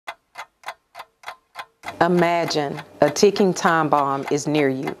Imagine a ticking time bomb is near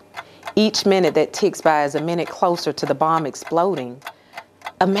you. Each minute that ticks by is a minute closer to the bomb exploding.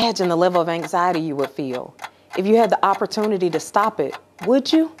 Imagine the level of anxiety you would feel. If you had the opportunity to stop it,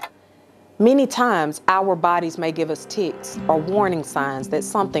 would you? Many times, our bodies may give us tics or warning signs that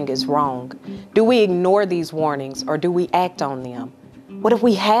something is wrong. Do we ignore these warnings or do we act on them? What if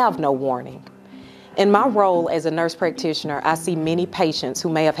we have no warning? In my role as a nurse practitioner, I see many patients who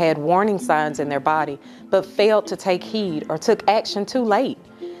may have had warning signs in their body but failed to take heed or took action too late.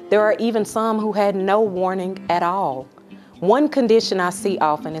 There are even some who had no warning at all. One condition I see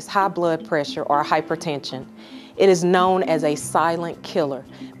often is high blood pressure or hypertension. It is known as a silent killer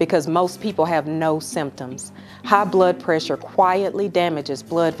because most people have no symptoms. High blood pressure quietly damages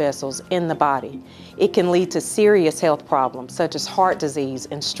blood vessels in the body. It can lead to serious health problems such as heart disease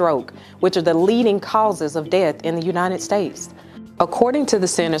and stroke, which are the leading causes of death in the United States. According to the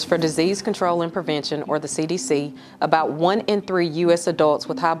Centers for Disease Control and Prevention, or the CDC, about 1 in 3 U.S. adults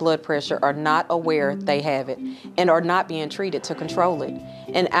with high blood pressure are not aware they have it and are not being treated to control it.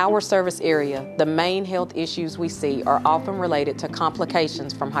 In our service area, the main health issues we see are often related to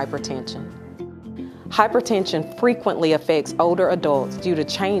complications from hypertension. Hypertension frequently affects older adults due to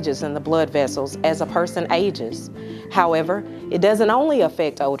changes in the blood vessels as a person ages. However, it doesn't only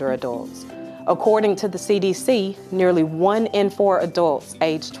affect older adults. According to the CDC, nearly 1 in 4 adults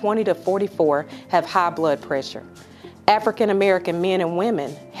aged 20 to 44 have high blood pressure. African American men and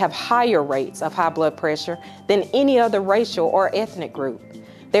women have higher rates of high blood pressure than any other racial or ethnic group.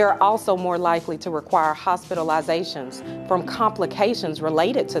 They are also more likely to require hospitalizations from complications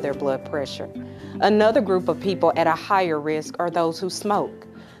related to their blood pressure. Another group of people at a higher risk are those who smoke.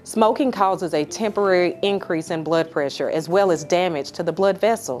 Smoking causes a temporary increase in blood pressure as well as damage to the blood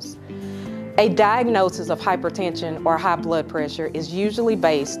vessels. A diagnosis of hypertension or high blood pressure is usually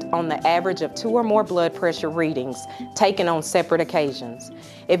based on the average of 2 or more blood pressure readings taken on separate occasions.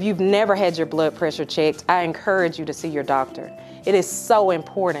 If you've never had your blood pressure checked, I encourage you to see your doctor. It is so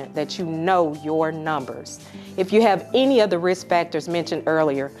important that you know your numbers. If you have any of the risk factors mentioned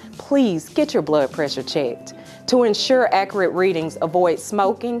earlier, please get your blood pressure checked. To ensure accurate readings, avoid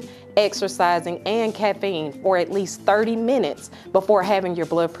smoking, exercising, and caffeine for at least 30 minutes before having your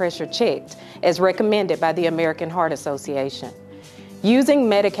blood pressure checked, as recommended by the American Heart Association. Using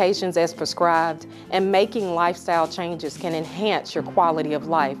medications as prescribed and making lifestyle changes can enhance your quality of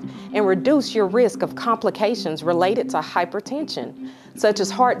life and reduce your risk of complications related to hypertension, such as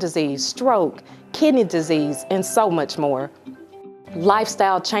heart disease, stroke, kidney disease, and so much more.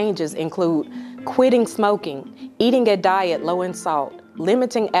 Lifestyle changes include quitting smoking, eating a diet low in salt,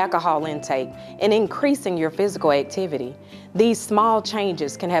 limiting alcohol intake, and increasing your physical activity. These small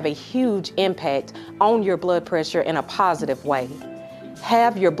changes can have a huge impact on your blood pressure in a positive way.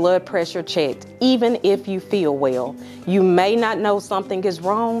 Have your blood pressure checked, even if you feel well. You may not know something is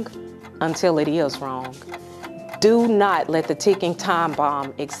wrong until it is wrong. Do not let the ticking time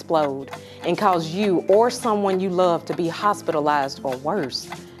bomb explode and cause you or someone you love to be hospitalized or worse.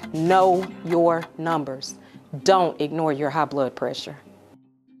 Know your numbers. Don't ignore your high blood pressure.